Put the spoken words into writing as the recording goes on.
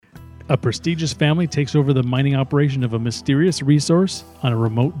A prestigious family takes over the mining operation of a mysterious resource on a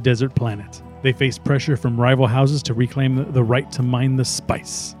remote desert planet. They face pressure from rival houses to reclaim the right to mine the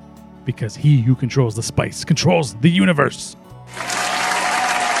spice. Because he who controls the spice controls the universe.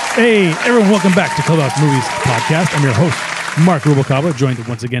 Hey, everyone, welcome back to Clubhouse Movies Podcast. I'm your host, Mark Rubalcaba, joined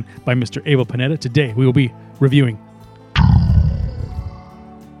once again by Mr. Abel Panetta. Today, we will be reviewing...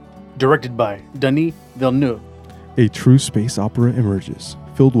 Directed by Denis Villeneuve. A true space opera emerges,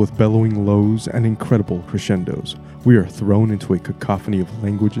 filled with bellowing lows and incredible crescendos. We are thrown into a cacophony of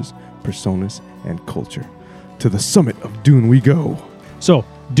languages, personas, and culture. To the summit of Dune we go. So,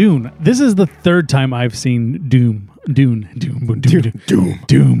 Dune. This is the third time I've seen Dune.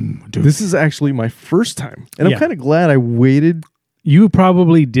 This is actually my first time, and Yeah. I'm kind of glad I waited. You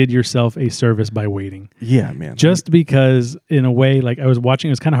probably did yourself a service by waiting. Yeah, man. Just because, in a way, like I was watching,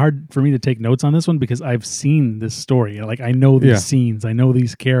 it was kind of hard for me to take notes on this one because I've seen this story. Like I know these scenes, I know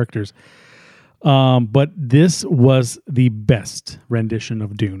these characters. But this was the best rendition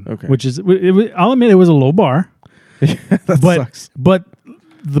of Dune. Okay. Which is, I'll admit, it was a low bar. That sucks. But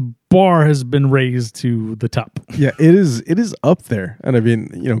the bar has been raised to the top. Yeah, it is up there, and I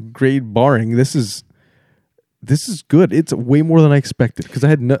mean, grade barring, this is good. It's way more than I expected because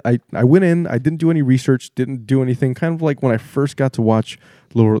I went in, I didn't do any research, didn't do anything. Kind of like when I first got to watch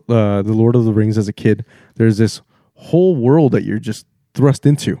the Lord of the Rings as a kid. There's this whole world that you're just thrust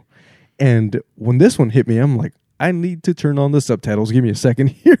into, and when this one hit me, I'm like, I need to turn on the subtitles. Give me a second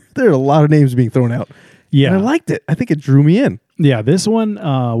here. There are a lot of names being thrown out. Yeah, and I liked it. I think it drew me in. Yeah, this one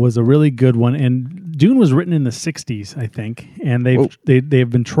was a really good one, and Dune was written in the '60s, I think, and they've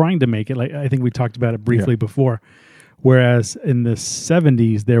been trying to make it. Like I think we talked about it briefly before. Whereas in the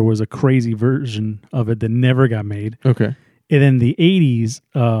 '70s there was a crazy version of it that never got made. Okay, and in the '80s,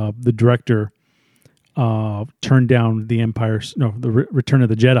 the director turned down the Return of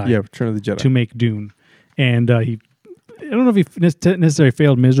the Jedi. Yeah, Return of the Jedi to make Dune, and I don't know if he necessarily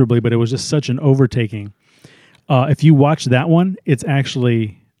failed miserably, but it was just such an overtaking. If you watch that one, it's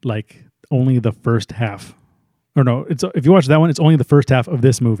actually like only the first half. Or no, if you watch that one, it's only the first half of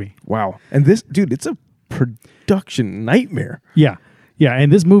this movie. Wow. And this, dude, it's a production nightmare. Yeah. Yeah, and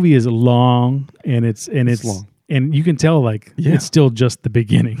this movie is long and it's long. And you can tell it's still just the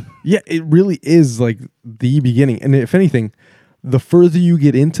beginning. Yeah, it really is like the beginning. And if anything, the further you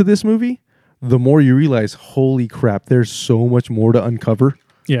get into this movie, the more you realize, holy crap, there's so much more to uncover.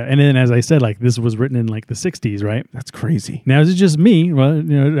 Yeah, and then as I said, like this was written in like the '60s, right? That's crazy. Now is it just me? Well,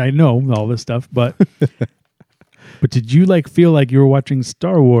 I know all this stuff, but but did you feel like you were watching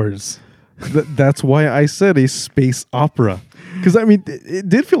Star Wars? That's why I said a space opera, because I mean, it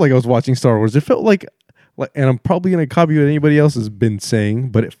did feel like I was watching Star Wars. It felt like, and I'm probably going to copy what anybody else has been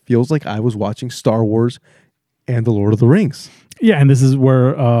saying, but it feels like I was watching Star Wars and the Lord of the Rings. Yeah, and this is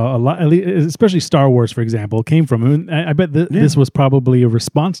where a lot, especially Star Wars, for example, came from. I mean, I bet this was probably a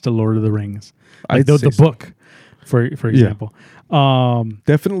response to Lord of the Rings, like the book, for example.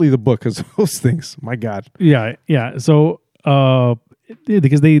 Definitely the book, because those things, my God. Yeah. So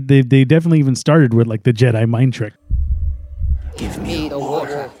because they definitely even started with like the Jedi mind trick. Give me the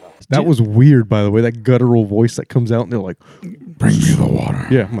water. That was weird, by the way. That guttural voice that comes out, and they're like, "Bring me the water."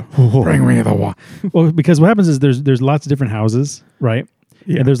 Yeah, I'm like, "Oh, bring me the water." Well, because what happens is there's lots of different houses, right?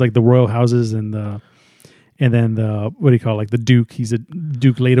 Yeah. And there's like the royal houses and then the what do you call it? Like the Duke? He's a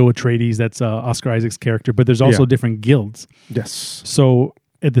Duke Leto Atreides. That's Oscar Isaac's character. But there's also different guilds. Yes. So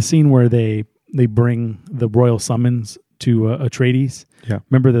at the scene where they bring the royal summons to Atreides. Yeah.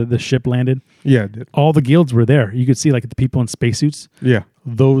 Remember the ship landed? Yeah, it did. All the guilds were there. You could see like the people in spacesuits. Yeah.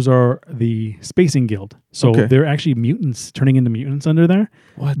 Those are the Spacing Guild. So they're actually mutants turning into mutants under there.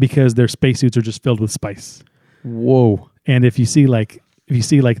 What? Because their spacesuits are just filled with spice. Whoa. And if you see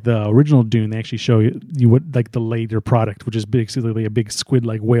the original Dune, they actually show you what like the later product, which is basically a big squid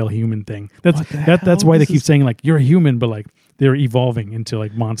like whale human thing. That's why they keep saying like you're a human, but like they're evolving into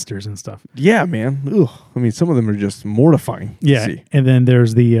like monsters and stuff. Yeah, man. Ugh. I mean, some of them are just mortifying. Yeah. To see. And then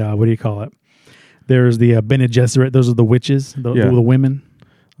there's the what do you call it? There's the Bene Gesserit. Those are the witches, the women.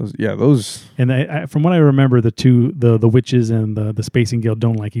 Those. And I, from what I remember, the witches and the Spacing Guild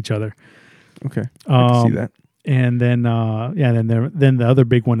don't like each other. Okay, I can see that. And then then the other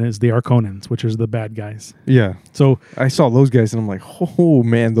big one is the Arconans, which is the bad guys. Yeah. So I saw those guys, and I'm like, oh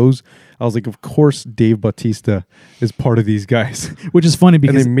man, those. I was like, of course, Dave Bautista is part of these guys, which is funny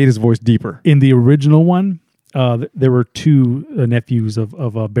because and they made his voice deeper. In the original one, there were two nephews of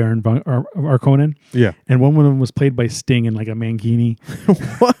Baron Harkonnen. Yeah, and one of them was played by Sting in like a mankini.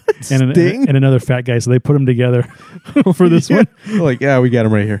 What? Sting? And another fat guy. So they put them together for this one. Like, we got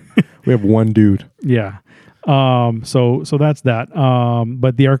him right here. We have one dude. Yeah. So that's that.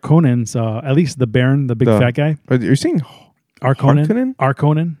 But the Harkonnens, at least the Baron, the big fat guy, Are you saying Harkonnen?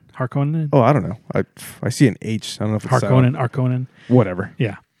 Harkonnen? Harkonnen? Oh, I don't know. I see an H. I don't know if it's Harkonnen. Whatever.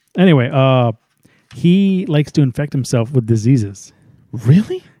 Yeah. Anyway, he likes to infect himself with diseases.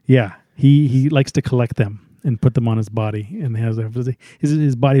 Really? Yeah. He likes to collect them and put them on his body, and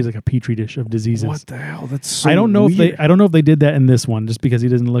his body is like a petri dish of diseases. What the hell? That's so I don't know weird. if they did that in this one, just because he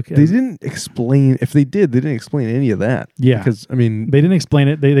doesn't look. They didn't explain. If they did, they didn't explain any of that. Yeah. Because I mean, They didn't explain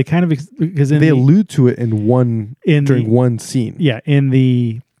it. They kind of because they allude to it during one scene. Yeah, in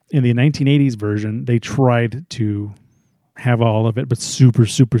the 1980s version, they tried to have all of it, but super,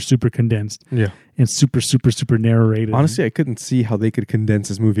 super, super condensed. Yeah. And super, super, super narrated. Honestly, I couldn't see how they could condense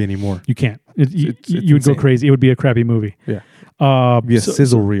this movie anymore. You can't. You would insane. go crazy. It would be a crappy movie. Yeah. Be a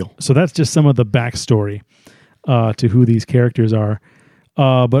sizzle reel. So that's just some of the backstory to who these characters are.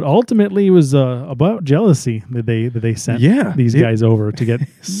 But ultimately, it was about jealousy that they sent these guys over to get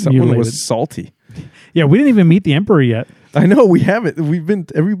Someone mutilated. was salty. Yeah, we didn't even meet the Emperor yet. I know we haven't.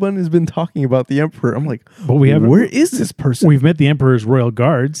 Everyone has been talking about the Emperor. I'm like, But we haven't. Where is this person? We've met the Emperor's royal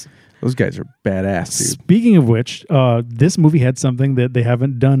guards. Those guys are badass, dude. Speaking of which, this movie had something that they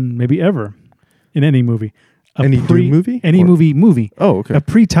haven't done maybe ever in any movie. Any Dune movie? Any movie. Oh, okay. A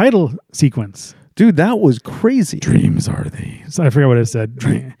pre-title sequence. Dude, that was crazy. Dreams are these. I forgot what it said.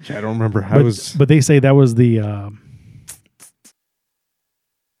 Yeah, I don't remember. But they say that was the...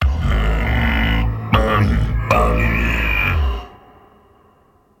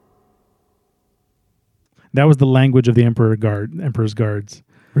 that was the language of the Emperor's guards.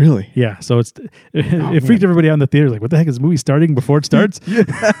 Really? Yeah, so it freaked everybody out in the theater. Like, what the heck is the movie starting before it starts?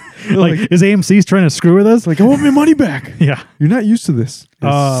 like, is AMC's trying to screw with us? Like, I want my money back. Yeah, you're not used to this.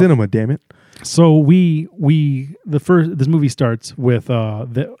 It's cinema, damn it. So this movie starts with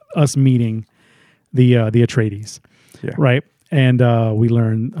us meeting the Atreides, right? And we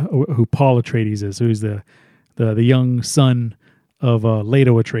learn who Paul Atreides is, who's the young son of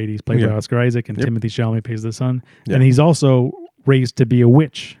Leto Atreides, played by Oscar Isaac, and Timothy Chalamet plays the son, and he's also raised to be a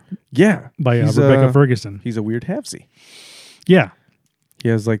witch. Yeah, by Rebecca Ferguson. He's a weird halfsy. Yeah. He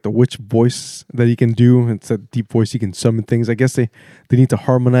has like the witch voice that he can do. It's a deep voice. He can summon things. I guess they need to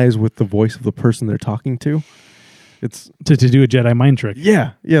harmonize with the voice of the person they're talking to. It's to do a Jedi mind trick.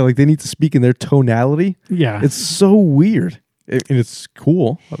 Yeah. Like they need to speak in their tonality. Yeah. It's so weird. And it's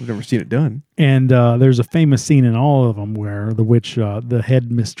cool. I've never seen it done. And there's a famous scene in all of them where the witch, the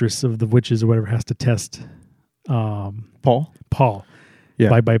head mistress of the witches or whatever, has to test Paul.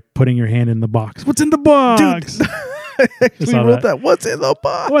 Yeah. By putting your hand in the box. What's in the box? Dude. We wrote that. What's in the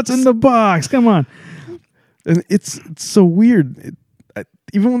box? What's in the box? Come on. And it's so weird.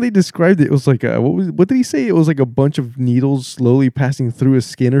 Even when they described it, it was like what did he say? It was like a bunch of needles slowly passing through his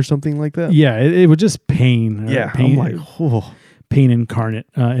skin or something like that. Yeah, it was just pain. Pain. I'm like, pain incarnate.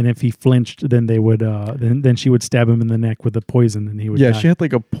 And if he flinched, then they would then she would stab him in the neck with the poison, and he would. Yeah, die. She had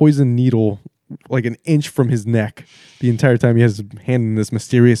like a poison needle, like an inch from his neck the entire time he has his hand in this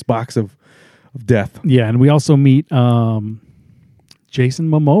mysterious box of death. Yeah, and we also meet Jason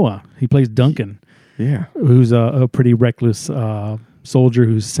Momoa. He plays Duncan. Yeah, who's a pretty reckless soldier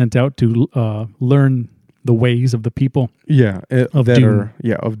who's sent out to learn the ways of the people. Yeah, of Dune.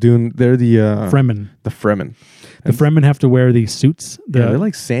 Of Dune. They're the Fremen. The Fremen. The Fremen have to wear these suits. They're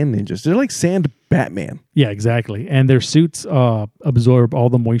like sand ninjas. They're like sand Batman. Yeah, exactly. And their suits absorb all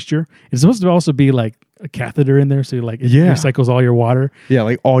the moisture. It's supposed to also be like a catheter in there, so it recycles all your water. Yeah,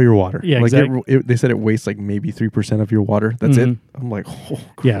 like all your water. Yeah, like exactly. They said it wastes like maybe 3% of your water. That's it. I'm like, oh,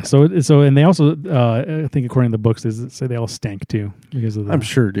 crap. Yeah. So and they also, I think according to the books, they say they all stank too because of that. I'm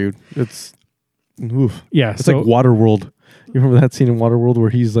sure, dude. It's oof. Yeah. It's like Waterworld. You remember that scene in Waterworld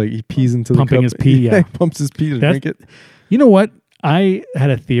where he's like he pees into pumping the his pee? Yeah, he pumps his pee to drink it. You know what? I had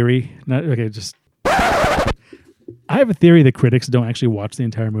a theory. I have a theory that critics don't actually watch the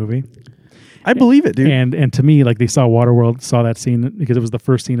entire movie. I believe it, dude. And to me, like they saw Waterworld, saw that scene because it was the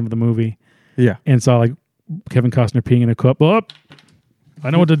first scene of the movie. Yeah. And saw like Kevin Costner peeing in a cup. Oh,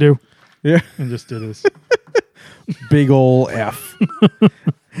 I know what to do. Yeah. And just did this. Big ol' F.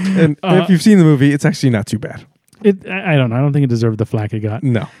 And if you've seen the movie, it's actually not too bad. I don't know. I don't think it deserved the flack it got.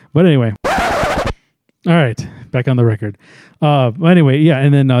 No. But anyway. All right. Back on the record. Anyway, yeah.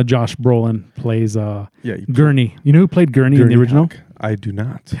 And then Josh Brolin plays Gurney. You know who played Gurney in the original? Hawk. I do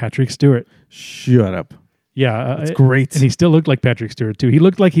not. Patrick Stewart. Shut up. Yeah. That's great. And he still looked like Patrick Stewart, too. He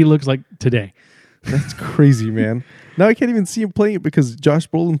looks like today. That's crazy, man. Now I can't even see him playing it because Josh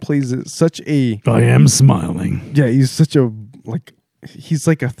Brolin plays such a... I am smiling. Yeah, he's such a... He's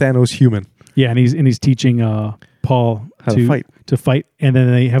like a Thanos human. Yeah, and he's teaching Paul how to fight. And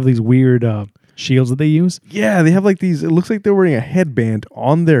then they have these weird shields that they use. Yeah, they have like these. It looks like they're wearing a headband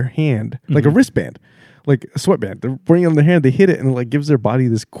on their hand, like a wristband, like a sweatband. They're wearing it on their hand. They hit it, and it like gives their body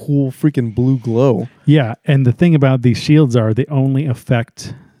this cool freaking blue glow. Yeah, and the thing about these shields are they only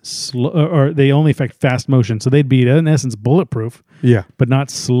affect or they only affect fast motion, so they'd be in essence bulletproof, Yeah, but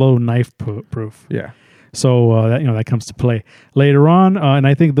not slow knife proof. yeah, So that comes to play later on, and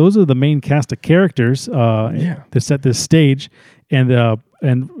I think those are the main cast of characters that set this stage. And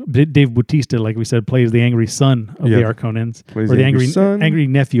Dave Bautista, like we said, plays the angry son of the Arconins, Plays or the son. angry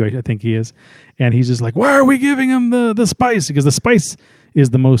nephew, I think he is. And he's just like, "Why are we giving him the spice? Because the spice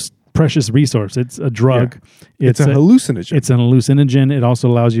is the most precious resource. It's a drug. Yeah. It's a hallucinogen. It's an hallucinogen. It also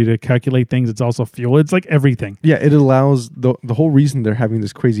allows you to calculate things. It's also fuel. It's like everything. Yeah, it allows the whole reason they're having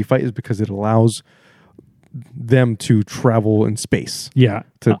this crazy fight is because it allows them to travel in space. Yeah,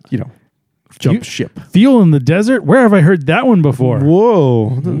 To jump ship. fuel in the desert. Where have I heard that one before?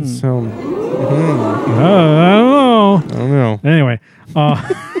 Whoa, doesn't sound. I don't know. I don't know. Anyway,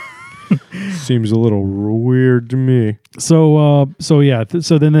 Seems a little weird to me. so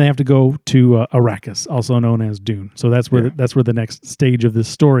then they have to go to Arrakis, also known as Dune. So that's where that's where the next stage of this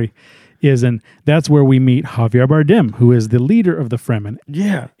story is, and that's where we meet Javier Bardem, who is the leader of the Fremen.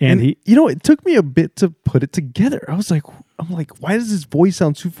 Yeah, And he- it took me a bit to put it together. I'm like, why does his voice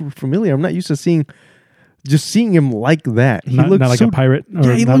sound super familiar? I'm not used to seeing him like that. He Not looks like so, a pirate, or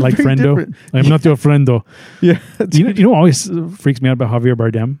Yeah, he not looks like very Friendo. different. I'm not your Friendo. Yeah, You know what always freaks me out about Javier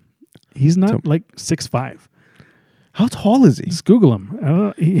Bardem? He's not like 6'5". how tall is he? Just Google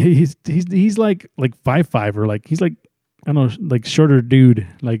him. He's like 5'5", or like he's like, I don't know, like shorter dude,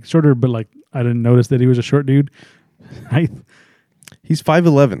 like shorter, but like I didn't notice that he was a short dude. He's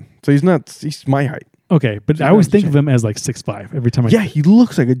 5'11", so he's my height. Okay, but I always think of him as like 6'5" every time. Yeah, he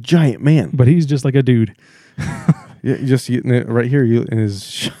looks like a giant man. But he's just like a dude. Yeah, you just right here in his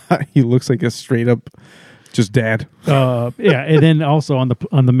shot, he looks like a straight up just dad. Yeah, and then also on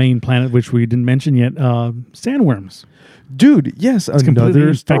the main planet, which we didn't mention yet, sandworms. Dude, yes, completely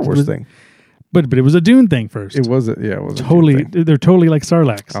another Star infected Wars with- thing. But it was a Dune thing first. It was it was a totally. Dune thing. They're totally like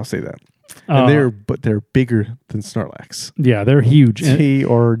Sarlacc. I'll say that. And they're bigger than Snorlax. Yeah, they're huge. And They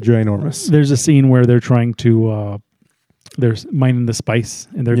are ginormous. there's a scene where they're trying to they're mining the spice,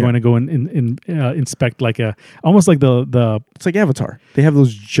 and they're going to go and inspect like almost like the It's like Avatar. They have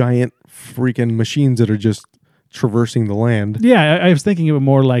those giant freaking machines that are just traversing the land. yeah. I was thinking of it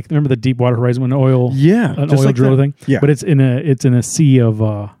more like, remember the Deepwater Horizon when oil an just oil like drill that. thing. Yeah, But it's in a sea of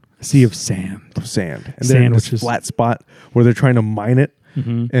sand. of sand. And Sand, then which this is- flat spot where they're trying to mine it.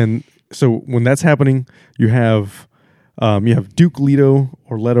 And so when that's happening, you have Duke Leto,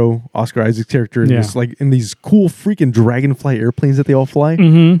 Oscar Isaac's character, in Yeah. this, like in these cool freaking dragonfly airplanes that they all fly,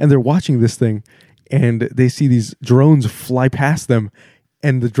 Mm-hmm. and they're watching this thing, and they see these drones fly past them,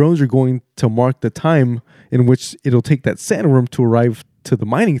 and the drones are going to mark the time in which it'll take that sandworm to arrive to the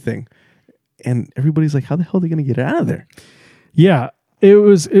mining thing, and everybody's like, "How the hell are they going to get it out of there?" Yeah, it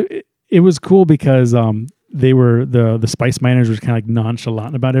was cool because they were the spice miners were kind of like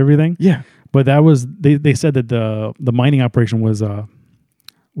nonchalant about everything. Yeah, But that was they said that the mining operation was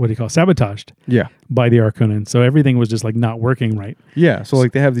sabotaged yeah, by the Arconin. So everything was just like not working right. yeah. So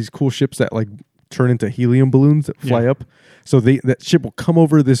like they have these cool ships that like turn into helium balloons that fly up. So that ship will come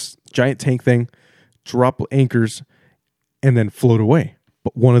over this giant tank thing, drop anchors, and then float away.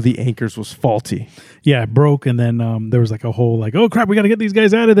 But one of the anchors was faulty. Yeah, it broke, and then there was like a whole like, oh crap, we got to get these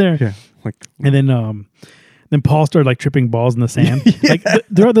guys out of there. Yeah, like And then Paul started like tripping balls in the sand. Like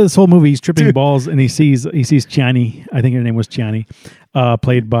throughout this whole movie, he's tripping balls, and he sees Chani. I think her name was Chani,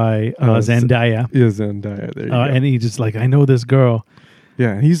 played by Zendaya. is Zendaya. There you go. And he just like, I know this girl.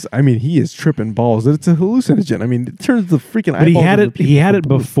 Yeah, he is tripping balls. It's a hallucinogen. I mean, it turns the freaking But he eyeballs had of it. the He had people it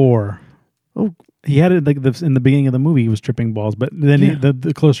blue. before. Oh, He had it like in the beginning of the movie. He was tripping balls, but then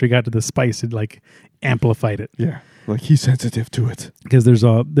the closer he got to the spice, it like amplified it. yeah. Like he's sensitive to it. Because there's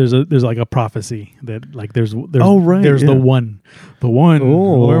like a prophecy that like there's Oh, right, there's yeah. the one.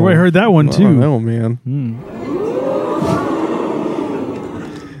 Oh, where have I heard that one I too? don't know, man.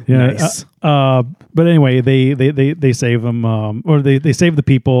 Yeah. Nice. But anyway, they save him, or they save the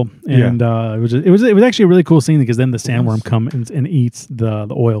people, and it was actually a really cool scene because then the sandworm comes and eats the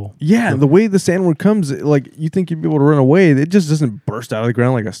oil. Yeah, the way the sandworm comes, like you think you'd be able to run away, it just doesn't burst out of the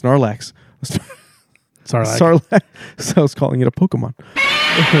ground like a Snorlax. Sorry, Sarlacc. So I was calling it a Pokemon.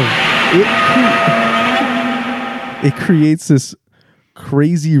 It creates this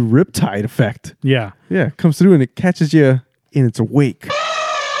crazy riptide effect. yeah. Yeah, it comes through and it catches you in its wake.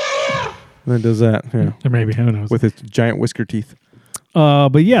 And then it does that, yeah, Or maybe, who knows? with its giant whisker teeth.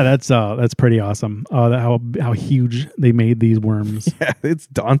 But yeah, that's pretty awesome. How huge they made these worms. Yeah, it's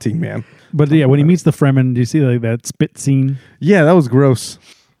daunting, man. But yeah, when he meets the Fremen, do you see like that spit scene? Yeah, that was gross.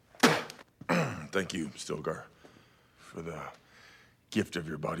 Thank you, Stilgar, for the gift of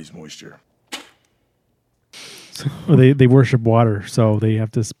your body's moisture. Well, they worship water, so they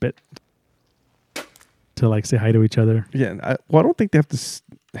have to spit to like say hi to each other. Yeah, and I don't think they have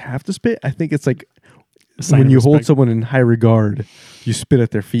to spit. I think it's like A sign when of you hold respect. someone in high regard, you spit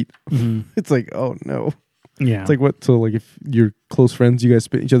at their feet. Mhm. It's like, oh no. Yeah, It's like what? So like if you're close friends, you guys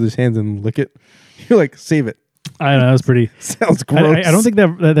spit in each other's hands and lick it. You're like, save it. I don't know. That was pretty. Sounds gross. I don't think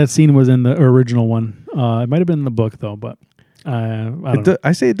that scene was in the original one. It might have been in the book though, but I don't know.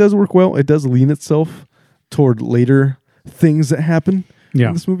 I say it does work well. It does lean itself toward later things that happen Yeah,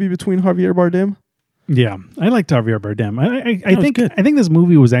 in this movie between Javier Bardem. yeah. I liked Javier Bardem. I That was think good. I think this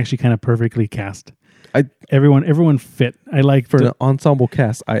movie was actually kind of perfectly cast. Everyone fit. I liked For an ensemble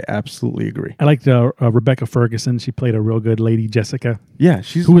cast, I absolutely agree. Rebecca Ferguson. She played a real good Lady Jessica, Yeah,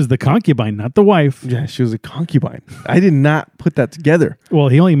 she's who was the concubine, not the wife. yeah, she was a concubine. I did not put that together. Well,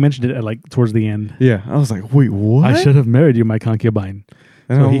 he only mentioned it at like towards the end. Yeah, I was like, wait, what? I should have married you, my concubine.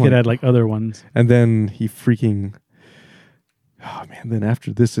 And So I'm he could like- add like other ones. And then he freaking. Oh man! Then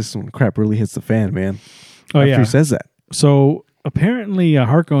after this is when crap really hits the fan, man. Oh After yeah. he says that. So apparently,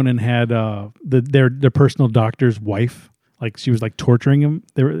 Harkonnen had their personal doctor's wife. Like she was like torturing him.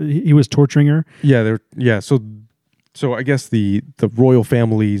 He was torturing her. Yeah. So I guess the royal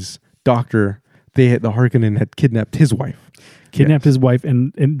family's doctor, the Harkonnen had kidnapped his wife. Kidnapped his wife,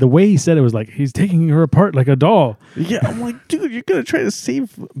 and the way he said it was like he's taking her apart like a doll. Yeah, I'm like, dude, you're gonna try to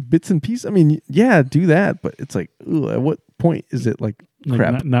save bits and pieces. I mean, yeah, do that, but it's like, at what point is it like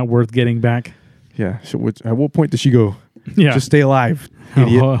crap? Not worth getting back. Yeah. So at what point does she go? Yeah. Just stay alive,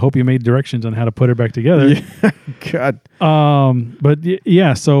 idiot. I hope you made directions on how to put her back together. Yeah. God. But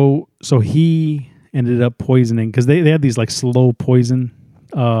yeah, so he ended up poisoning because they had these like slow poison,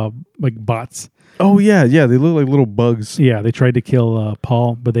 like bots. Oh yeah. They look like little bugs. Yeah, they tried to kill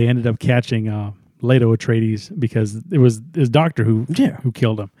Paul, but they ended up catching Leto Atreides because it was his doctor who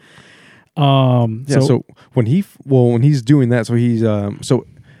killed him. Yeah. So when he's doing that, so he's so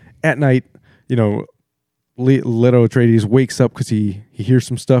at night, Leto Atreides wakes up because he hears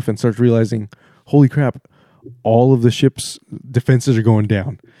some stuff and starts realizing, holy crap, all of the ship's defenses are going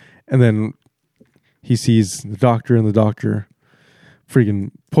down, and then he sees the doctor, and the doctor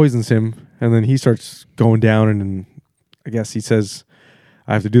freaking poisons him, and then he starts going down, and then I guess he says,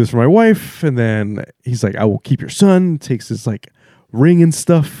 I have to do this for my wife, and then he's like, I will keep your son, takes his like ring and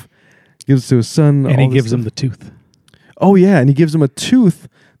stuff, gives it to his son, and he all this gives him stuff. the tooth. Oh yeah, and he gives him a tooth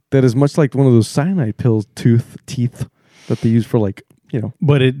that is much like one of those cyanide pills teeth that they use for like,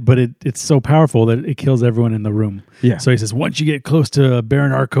 But it's so powerful that it kills everyone in the room. Yeah. So he says, once you get close to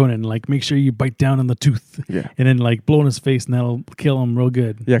Baron Harkonnen, like make sure you bite down on the tooth. Yeah. And then like blow in his face, and that'll kill him real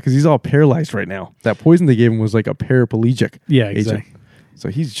good. Yeah, because he's all paralyzed right now. That poison they gave him was like a paraplegic Yeah, agent. exactly. So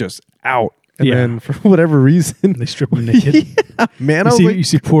he's just out. And Yeah. then for whatever reason, They strip him naked. man, I You was see, like, you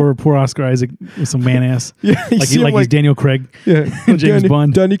see poor Oscar Isaac with some man ass. yeah, you like see him he's Daniel Craig. yeah, James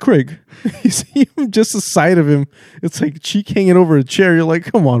Bond. Danny Craig. You see him just the side of him. It's like cheek hanging over a chair. You're like,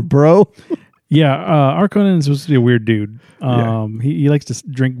 come on, bro. Yeah, Harkonnen is supposed to be a weird dude. Yeah. He likes to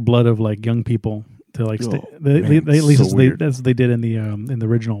drink blood of like young people to like. Oh, They, man, at least so weird. that's what they did in the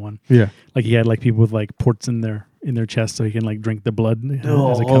original one. Yeah. Like he had like people with like ports in their chest, so he can like drink the blood as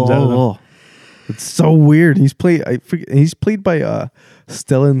it comes out of them. Oh. It's so weird. He's played by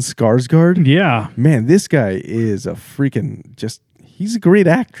Stellan Skarsgård. Yeah, Man, this guy is a freaking he's a great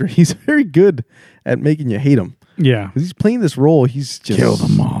actor. He's very good at making you hate him. yeah. 'Cause he's playing this role. He's just Kill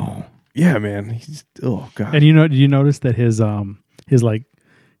them all. Yeah, man. He's god. And did you notice that his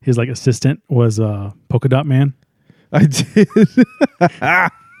assistant was Polka Dot Man? I did.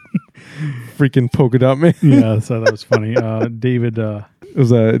 Freaking polka dot man. Yeah, so that was funny. David, It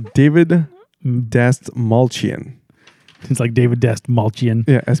was David Dastmalchian. it's like David Dastmalchian.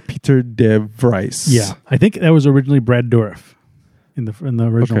 Yeah, as Peter de Vries. Yeah, I think that was originally Brad Dourif in the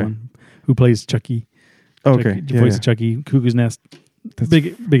original Okay. one, who plays Chucky. Okay. Chucky, voice of Chucky, Cuckoo's Nest.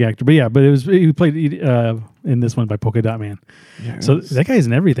 Big actor, but he played in this one by Polka Dot Man. Yeah, So that guy's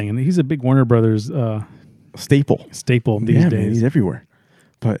in everything, and he's a big Warner Brothers staple. staple these Yeah, man, days. he's everywhere.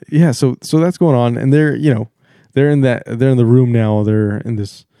 But yeah, so that's going on, and they're in the room now. They're in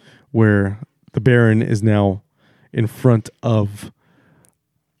this where the Baron is now in front of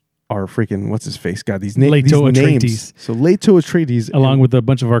our freaking what's his face? God, these names. Leto these Atreides. names. So Leto Atreides, Along with a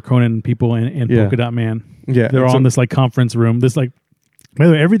bunch of Harkonnen people and Yeah. Polka Dot Man. yeah, They're all so- in this like conference room, this like By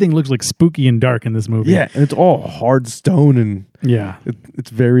the way, everything looks like spooky and dark in this movie. Yeah, and it's all hard stone and Yeah. it's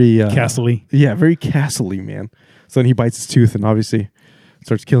very Castle-y. Yeah, very castle-y, man. So then he bites his tooth and obviously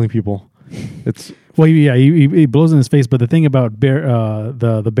starts killing people. It's Well, yeah, he blows in his face. But the thing about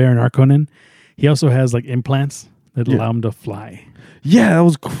the Baron Harkonnen, he also has like implants that allow him to fly. yeah, that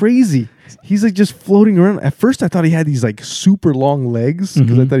was crazy. He's like just floating around. At first, I thought he had these like super long legs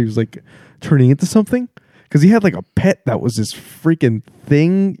because I thought he was like turning into something. Because he had like a pet that was this freaking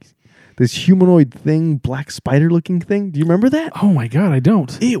thing, this humanoid thing, black spider looking thing. Do you remember that? Oh my god, I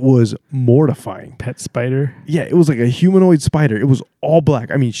don't. It was mortifying. Pet spider. Yeah, it was like a humanoid spider. It was all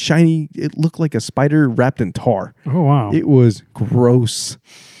black. I mean, shiny. It looked like a spider wrapped in tar. Oh wow. It was gross.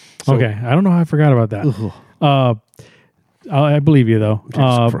 So- Okay, I don't know how I forgot about that. Ugh. I believe you though. It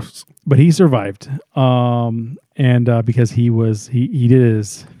was gross. But he survived, and because he did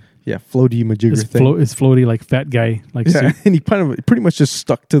his Yeah, floaty majigger thing. his floaty like fat guy like Yeah, suit. and he pretty much just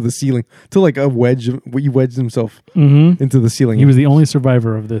stuck to the ceiling to like a wedge. He wedged himself Mm-hmm. into the ceiling. He was the only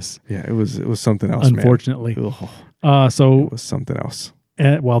survivor of this, Yeah, it was something else. unfortunately. Man. Ugh, So it was something else.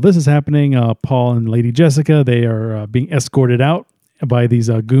 while this is happening, Paul and Lady Jessica, they are being escorted out by these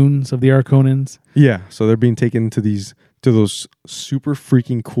goons of the Harkonnens. Yeah, so they're being taken to those super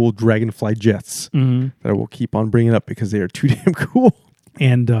freaking cool dragonfly jets Mm-hmm. that I will keep on bringing up because they are too damn cool.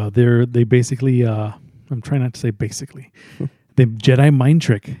 And they basically, I'm trying not to say basically, they Jedi mind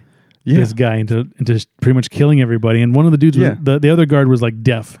trick Yeah, this guy into pretty much killing everybody. And one of the dudes, Yeah. the other guard was like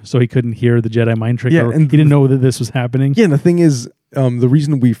deaf, so he couldn't hear the Jedi mind trick. Yeah, Or and he didn't know that this was happening. yeah. And the thing is, the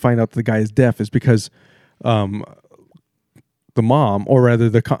reason we find out the guy is deaf is because, the mom, or rather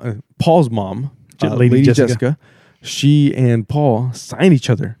Paul's mom, Lady Jessica. she and Paul sign each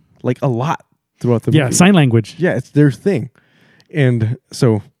other like a lot throughout the Yeah, movie. sign language. Yeah, it's their thing. And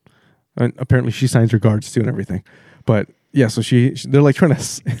so apparently she signs her guards too and everything. But yeah, so they're like trying to,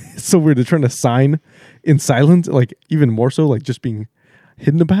 it's so weird. They're trying to sign in silence, like even more so, like just being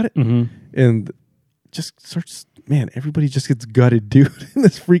hidden about it. Mm-hmm. And just starts, man, everybody just gets gutted, dude, in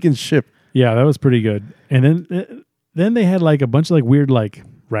this freaking ship. Yeah, that was pretty good. And then they had like a bunch of like weird like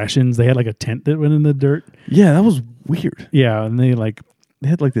rations. They had like a tent that went in the dirt. Yeah, that was weird. Yeah, and they like They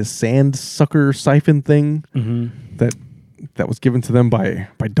had like this sand sucker siphon thing that was given to them by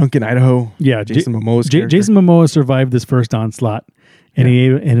Duncan Idaho. yeah, Jason Momoa's character. Jason Momoa survived this first onslaught, and he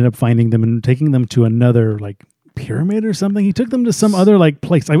ended up finding them and taking them to another like pyramid or something. He took them to some other like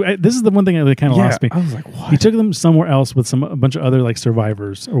place. This is the one thing that kind of lost me. I was like, what? He took them somewhere else with a bunch of other like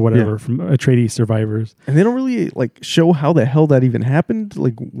survivors or whatever from Atreides survivors. And they don't really like show how the hell that even happened,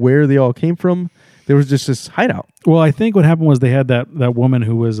 like where they all came from. There was just this hideout. Well, I think what happened was they had that woman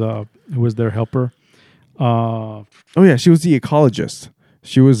who was their helper. Oh yeah, she was the ecologist.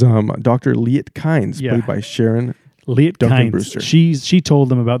 She was Dr. Liet Kynes, Yeah. played by Sharon. Liet Duncan Kynes. Brewster. She told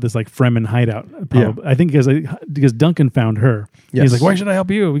them about this like Fremen hideout. Probably. I think because Duncan found her. Yes. He's like, why should I help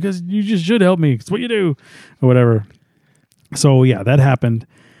you? Because you just should help me. It's what you do, or whatever. So yeah, that happened.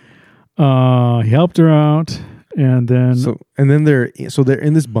 He helped her out, and then they're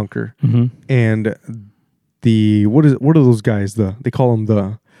in this bunker, and what are those guys? They call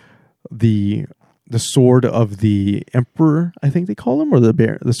them the sword of the Emperor, I think they call them, or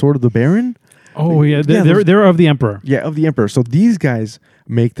the sword of the Baron. oh yeah, they're of the Emperor. Yeah, of the Emperor. So these guys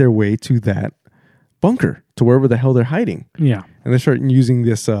make their way to that bunker, to wherever the hell they're hiding, Yeah, and they start using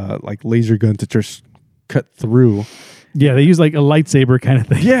this like laser gun to just cut through. yeah, they use like a lightsaber kind of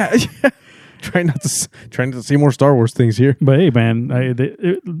thing. Yeah, trying not to see more Star Wars things here. But hey, man,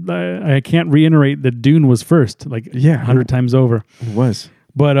 I can't reiterate that Dune was first, like 100 times over. It was.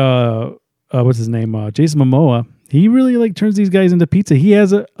 But what's his name? Jason Momoa. He really like turns these guys into pizza. He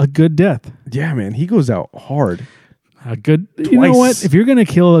has a good death. Yeah, man, he goes out hard. A good. You know Twice. what? If you're gonna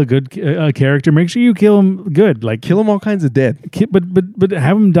kill a good character, make sure you kill him good. Like Kill them all kinds of dead. but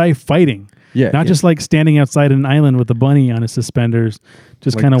have him die fighting. Yeah, Not just like standing outside an island with a bunny on his suspenders,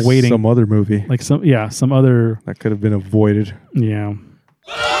 just like kind of waiting. Some other movie Like some other. that could have been avoided, Yeah.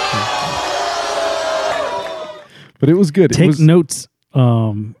 but it was good. Take notes.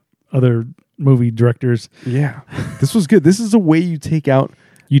 Other movie directors. Yeah, this was good. This is a way you take out.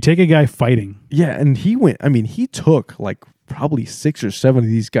 You take a guy fighting. Yeah, and he took like probably 6 or 7 of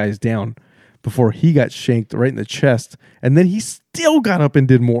these guys down before he got shanked right in the chest, and then he still got up and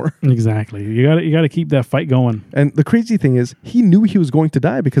did more. Exactly. You got to keep that fight going. And the crazy thing is, he knew he was going to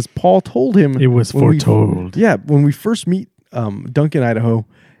die because Paul told him It was when foretold. when we first meet Duncan Idaho,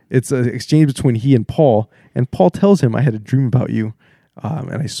 it's an exchange between he and Paul tells him, "I had a dream about you,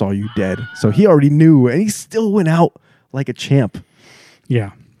 and I saw you dead." So he already knew, and he still went out like a champ.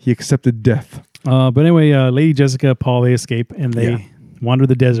 Yeah. He accepted death. But anyway, Lady Jessica, Paul, they escape and they wander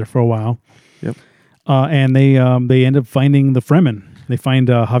the desert for a while. Yep. And they end up finding the Fremen. They find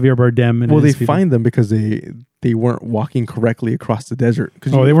Javier Bardem. And Well, they his people. find them because they weren't walking correctly across the desert.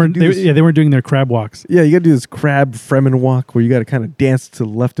 Oh, they weren't. They weren't doing their crab walks. Yeah, you got to do this crab Fremen walk where you got to kind of dance to the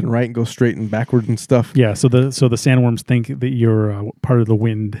left and right and go straight and backward and stuff. Yeah. So the sandworms think that you're part of the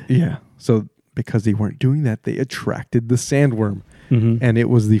wind. Yeah. So because they weren't doing that, they attracted the sandworm, Mm-hmm. and it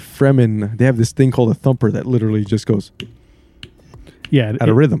was the Fremen. They have this thing called a thumper that literally just goes Yeah. at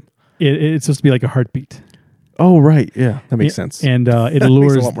a rhythm. It's supposed to be like a heartbeat. Oh, right. Yeah, that makes sense. And it That makes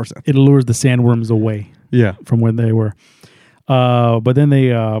allures a lot more sense. it allures the sandworms away Yeah. from where they were. But then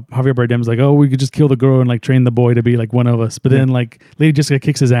Javier Bardem's like, oh, we could just kill the girl and like train the boy to be like one of us. But then like Lady Jessica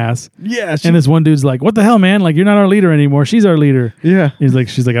kicks his ass, Yeah. and this one dude's like, what the hell, man? Like, you're not our leader anymore. She's our leader. yeah. She's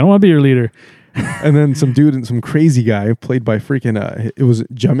like, I don't want to be your leader. And then some dude and some crazy guy played by freaking it was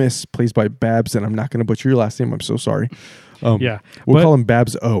Jamis, plays by Babs, and I'm not going to butcher your last name. I'm so sorry. Yeah. We'll But- call him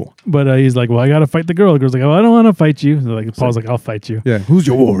Babs O. But he's like, well, I got to fight the girl. The girl's like, oh, I don't want to fight you. So like Paul's like, I'll fight you. Yeah, who's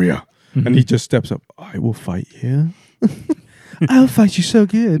your warrior? Mm-hmm. And he just steps up. I will fight you. I'll fight you so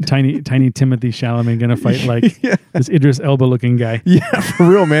good. Tiny Timothy Chalamet gonna fight like Yeah. this Idris Elba looking guy. Yeah, for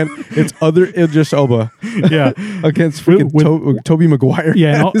real, man. It's other Idris Elba Yeah. against freaking With- Toby Maguire. Yeah,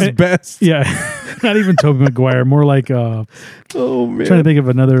 and at all- his and- best. Yeah. Not even Tobey Maguire. More like Oh man. trying to think of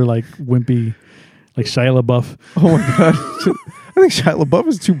another like wimpy, like Shia LaBeouf. Oh my god. I think Shia LaBeouf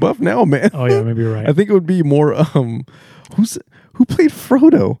is too buff now, man. Oh yeah, maybe you're right. I think it would be more who played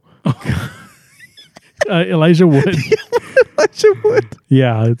Frodo? Elijah Wood. Elijah Wood.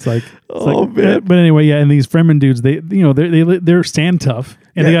 Yeah, it's like. Oh, man. But anyway, yeah, and these Fremen dudes, they're stand tough,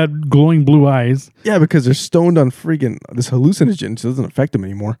 and they Yeah. got glowing blue eyes. Yeah, because they're stoned on freaking this hallucinogen, so it doesn't affect them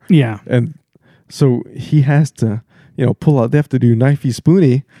anymore. Yeah. And so he has to, pull out. They have to do knifey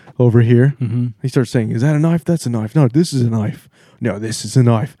spoony over here. Mm-hmm. He starts saying, "Is that a knife? That's a knife. No, this is a knife. No, this is a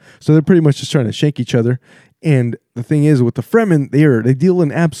knife." So they're pretty much just trying to shank each other. And the thing is, with the Fremen, they deal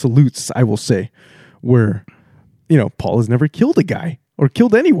in absolutes. I will say, where Paul has never killed a guy or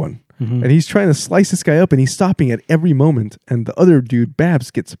killed anyone, and he's trying to slice this guy up, and he's stopping at every moment. And the other dude, Babs,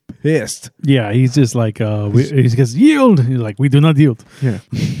 gets pissed. Yeah, he's just like, he goes, yield. He's like, we do not yield. Yeah,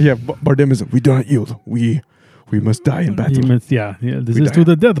 yeah. Bardem is, we do not yield. We must die in battle. This We is die. to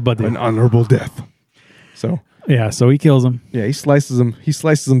the death, buddy. An honorable death. So Yeah, so he kills him. yeah, he slices him. He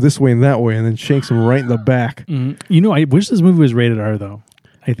slices him this way and that way, and then shanks him right in the back. I wish this movie was rated R though.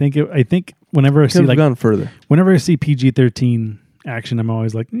 I think whenever I see Could have like gone further. whenever I see PG-13 action, I'm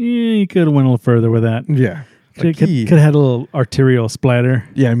always like, you could have went a little further with that. Yeah. Could Like he- have had a little arterial splatter.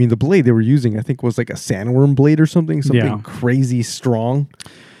 Yeah, I mean, the blade they were using, I think, was like a sandworm blade or something Yeah. crazy strong.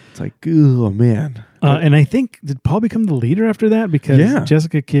 It's like, oh, man. And I think, did Paul become the leader after that? Because Yeah.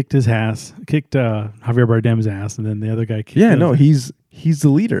 Jessica kicked Javier Bardem's ass, and then the other guy kicked Yeah, his. no, he's the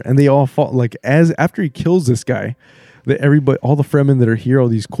leader. And they all fall, like, after he kills this guy, all the Fremen that are here, all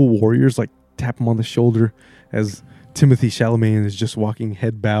these cool warriors, like, tap him on the shoulder as Timothy Chalamet is just walking,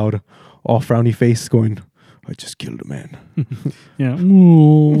 head bowed, all frowny face, going, I just killed a man. Yeah.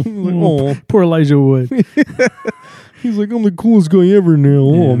 Ooh, Like, "Aw." poor Elijah Wood. He's like, I'm the coolest guy ever now.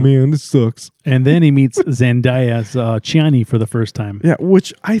 Oh, Yeah. man, this sucks. And then he meets Zendaya's Chiani for the first time. Yeah,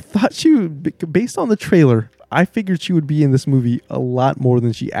 which I thought she would, based on the trailer, I figured she would be in this movie a lot more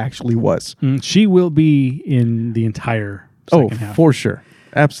than she actually was. She will be in the entire second half. For sure.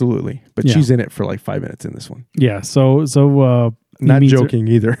 Absolutely. But Yeah. she's in it for like 5 minutes in this one. Yeah, so he Not meets her- joking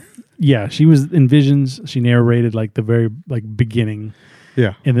either. Yeah, she was in Visions. She narrated like the very beginning,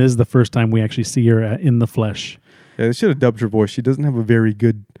 Yeah. and this is the first time we actually see her in the flesh. Yeah, they should have dubbed her voice. She doesn't have a very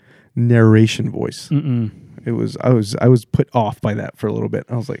good narration voice. It was I was put off by that for a little bit.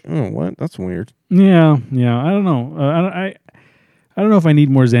 I was like, oh, what? That's weird. Yeah. I don't know. I don't know if I need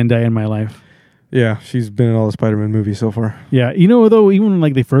more Zendaya in my life. Yeah, she's been in all the Spider-Man movies so far. Yeah, though, even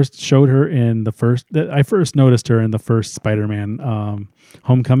when they first showed her in I first noticed her in the first Spider-Man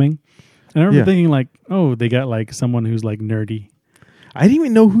Homecoming. And I remember thinking like, oh, they got like someone who's like nerdy. I didn't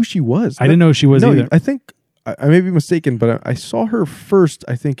even know who she was. I didn't know who she was either. I think I may be mistaken, but I saw her first,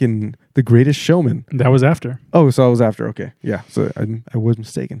 I think, in The Greatest Showman. That was after. Oh, so I was after. Okay. Yeah. So I was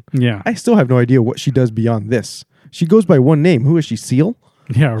mistaken. Yeah. I still have no idea what she does beyond this. She goes by one name. Who is she? Seal?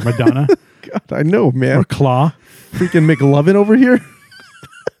 Yeah, or Madonna. God, I know, man. Or Claw. Freaking McLovin over here.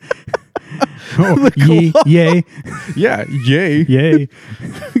 Oh, yay. Yeah. Yay. Yay.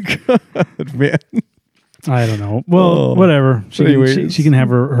 God, man. I don't know. Well, Oh. whatever. Anyway, She can have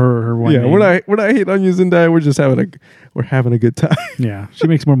her one. Yeah. name. When I hate on you, Zendaya, we're just having a good time. Yeah, she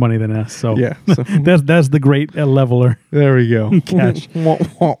makes more money than us. So Yeah. So that's the great leveler. there we go. Cash.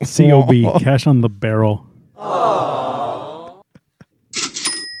 COB, cash on the barrel.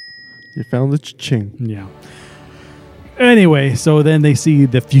 You found the ching. Yeah. Anyway, so then they see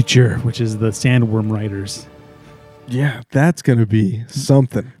the future, which is the Sandworm Riders. Yeah, that's gonna be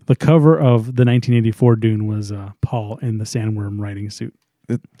something. The cover of the 1984 Dune was Paul in the Sandworm riding suit.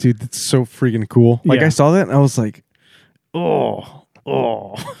 Dude, that's so freaking cool. Like Yeah. I saw that and I was like, oh,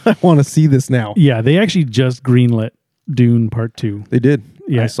 I want to see this now. Yeah, they actually just greenlit Dune Part 2. They did.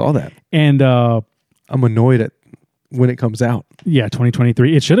 Yeah. I saw that. And I'm annoyed at when it comes out. yeah,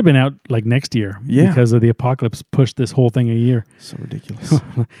 2023. It should have been out like next year. Yeah. Because of the apocalypse pushed this whole thing a year. So ridiculous.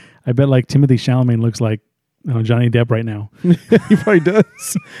 I bet like Timothy Chalamet looks like Johnny Depp right now. He probably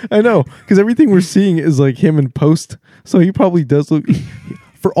does. I know, because everything we're seeing is like him in post. So he probably does look.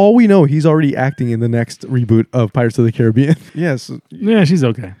 For all we know, he's already acting in the next reboot of Pirates of the Caribbean. Yes. Yeah, she's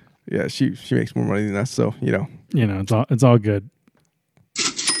okay. Yeah, she makes more money than us, so It's all good.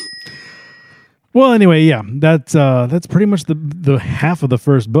 Well, anyway, yeah, that's pretty much the half of the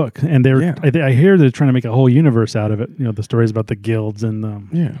first book, and Yeah. I hear they're trying to make a whole universe out of it. The stories about the guilds and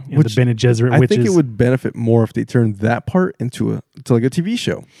Yeah, the Bene Gesserit I witches. think it would benefit more if they turned that part into like a TV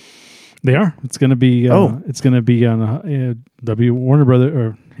show. They are. It's going to be. Oh. It's going to be on Warner Brother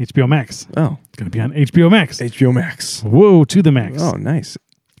or HBO Max. Oh, It's going to be on HBO Max. HBO Max. Whoa, to the max. Oh, nice.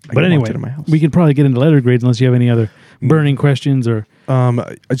 I But can watch anyway, it in my house. we could probably get into letter grades unless you have any other burning questions or.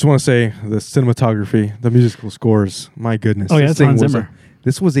 I just want to say the cinematography, the musical scores. My goodness. Oh, yeah, This it's thing Hans was Zimmer.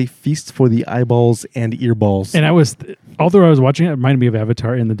 this was a feast for the eyeballs and earballs. And although I was watching it reminded me of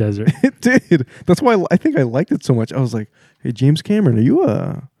Avatar in the desert. It did. That's why I think I liked it so much. I was like, "Hey, James Cameron, are you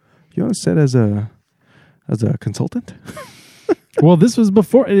on a set as a consultant?" Well, this was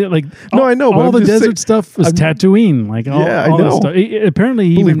before, No, I know, but all I'm the just desert stuff was Tatooine. Yeah, I all know. that stuff. Apparently,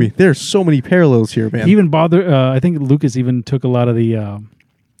 he Believe even, me, there's so many parallels here, man. he even bothered. I think Lucas even took a lot of the what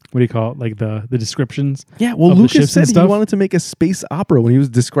do you call it, like the descriptions. Yeah, well, of the Lucas ships and said he stuff. wanted to make a space opera when he was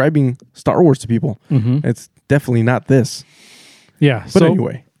describing Star Wars to people. Mhm. It's definitely not this. Yeah, But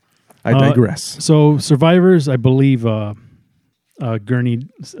anyway, I digress. So survivors, I believe, Gurney,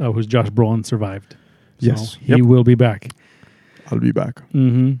 who's Josh Brolin, survived. So Yes. he Yep. will be back. I'll be back.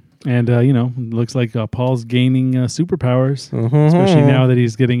 Mm-hmm. And looks like Paul's gaining superpowers, Mm-hmm. especially now that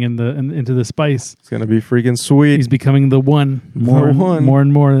he's getting into the spice. It's gonna be freaking sweet. He's becoming the one more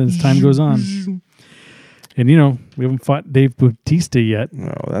and more as time goes on. And we haven't fought Dave Bautista yet.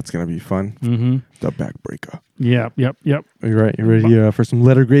 Oh, that's gonna be fun. Mm-hmm. The backbreaker. Yep. Are you right? You ready for some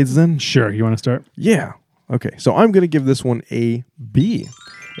letter grades then? Sure. You want to start? Yeah. Okay. So I'm gonna give this one a B.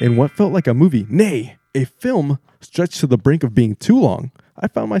 In what felt like a movie, nay, a film stretched to the brink of being too long, I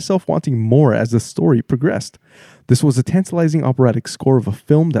found myself wanting more as the story progressed. This was a tantalizing operatic score of a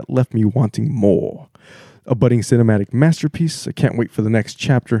film that left me wanting more. A budding cinematic masterpiece. I can't wait for the next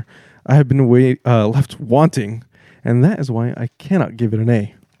chapter. I have been left wanting, and that is why I cannot give it an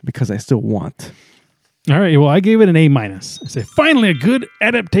A, because I still want. All right. Well, I gave it an A-. I say, finally, a good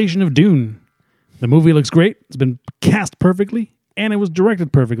adaptation of Dune. The movie looks great. It's been cast perfectly, and it was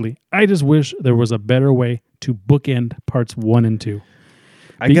directed perfectly. I just wish there was a better way to bookend parts 1 and 2.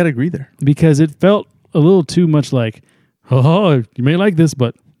 I gotta agree there. Because it felt a little too much like, oh, you may like this,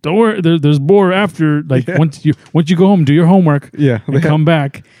 but don't worry, there's more after. Like once you go home, do your homework, and come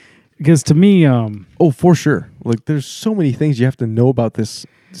back. Because to me, oh, for sure. Like, there's so many things you have to know about this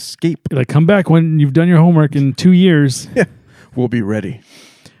escape. like come back when you've done your homework in 2 years. Yeah, we'll be ready.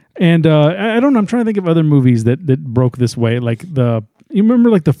 And I don't know. I'm trying to think of other movies that broke this way. Like you remember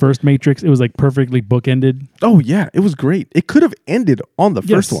like the first Matrix? It was like perfectly bookended. Oh yeah, it was great. It could have ended on the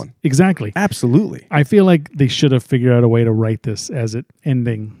first one. Exactly. Absolutely. I feel like they should have figured out a way to write this as it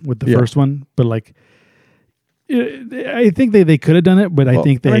ending with the first one. But like, I think they could have done it, but I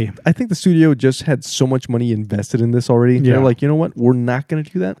think I think the studio just had so much money invested in this already. Yeah. They're like, you know what? We're not going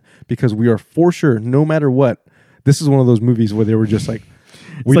to do that because we are for sure, no matter what. This is one of those movies where they were just like,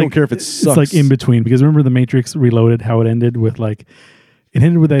 we don't care if it sucks. It's like in between, because remember the Matrix Reloaded, how it ended with like, it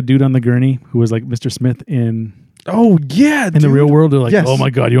ended with that dude on the gurney who was like Mr. Smith in Oh yeah, in the real world. They're like, Yes. oh my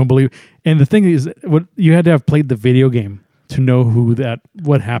God, you don't believe. And the thing is, what you had to have played the video game to know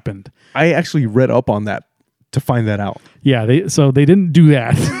what happened. I actually read up on that to find that out. Yeah, they didn't do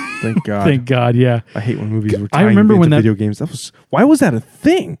that. Thank God. Thank God. Yeah. I hate when movies were I tying remember into when that- video games. Why was that a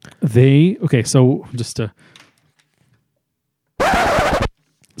thing? So just to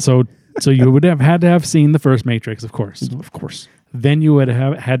so you would have had to have seen the first Matrix, of course. Of course. Then you would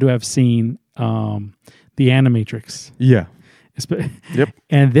have had to have seen the Animatrix. Yeah. Yep.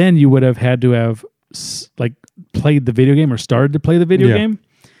 And then you would have had to have like played the video game or started to play the video Yeah. game.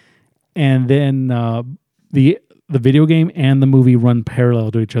 And then the the video game and the movie run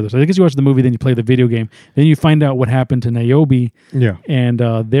parallel to each other. So I guess you watch the movie, then you play the video game, then you find out what happened to Niobe Yeah. and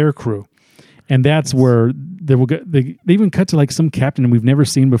their crew. And that's where they even cut to like some captain we've never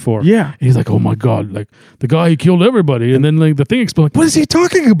seen before. Yeah. And he's like, oh my God, like the guy who killed everybody. And then like the thing exploded. Like, what is he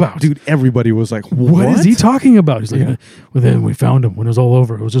talking about? Dude, everybody was like, What is he talking about? He's like, Yeah. well, then we found him when it was all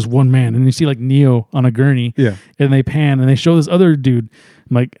over. It was just one man. And you see like Neo on a gurney. Yeah. And they pan and they show this other dude.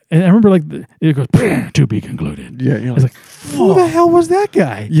 Like, and I remember like it goes, to be concluded. Yeah. You're It's like, who the hell was that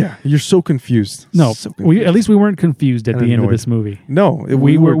guy? yeah. You're so confused. No, So confused. at least we weren't confused at And the end of annoyed. this movie. No.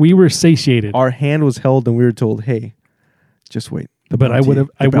 We were satiated. Our hand was held and we were told, hey, just wait. The But I bounty- would've-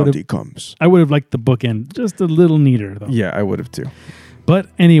 the I would've- bounty comes. I would have liked the bookend just a little neater though. Yeah, I would have too. But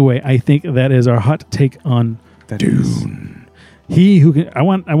anyway, I think that is our hot take on That is. Dune. He who can, I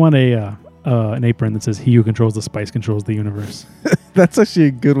want a an apron that says "He who controls the spice controls the universe." That's actually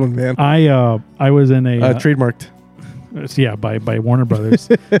a good one, man. I was in a Trademarked. yeah by Warner Brothers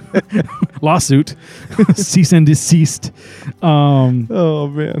lawsuit, cease and desist. Oh,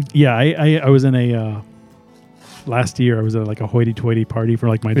 man. Yeah, I was in a last year. I was at like a hoity-toity party for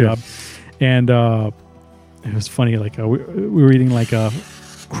like my Yeah. job, and it was funny. Like we were eating like a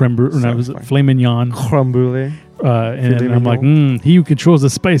creme brulee, and I was Sounds fine. filet mignon. Creme brulee. And Filet I'm like, mignon. he who controls the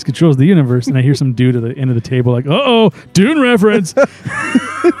spice controls the universe. And I hear some dude at the end of the table like, Dune reference.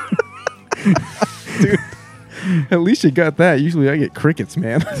 At least you got that. Usually I get crickets,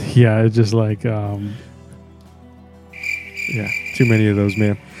 man. Yeah, it's just like, yeah, too many of those,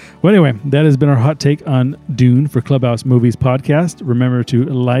 man. well, anyway, that has been our hot take on Dune for Clubhouse Movies Podcast. Remember to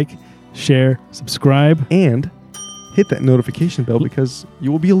like, share, subscribe, And hit that notification bell because you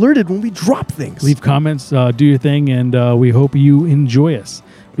will be alerted when we drop things. leave comments, do your thing, and we hope you enjoy us.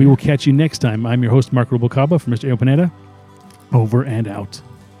 We will catch you next time. I'm your host, Mark Rubalcaba from Mr. Openeta. Over and out.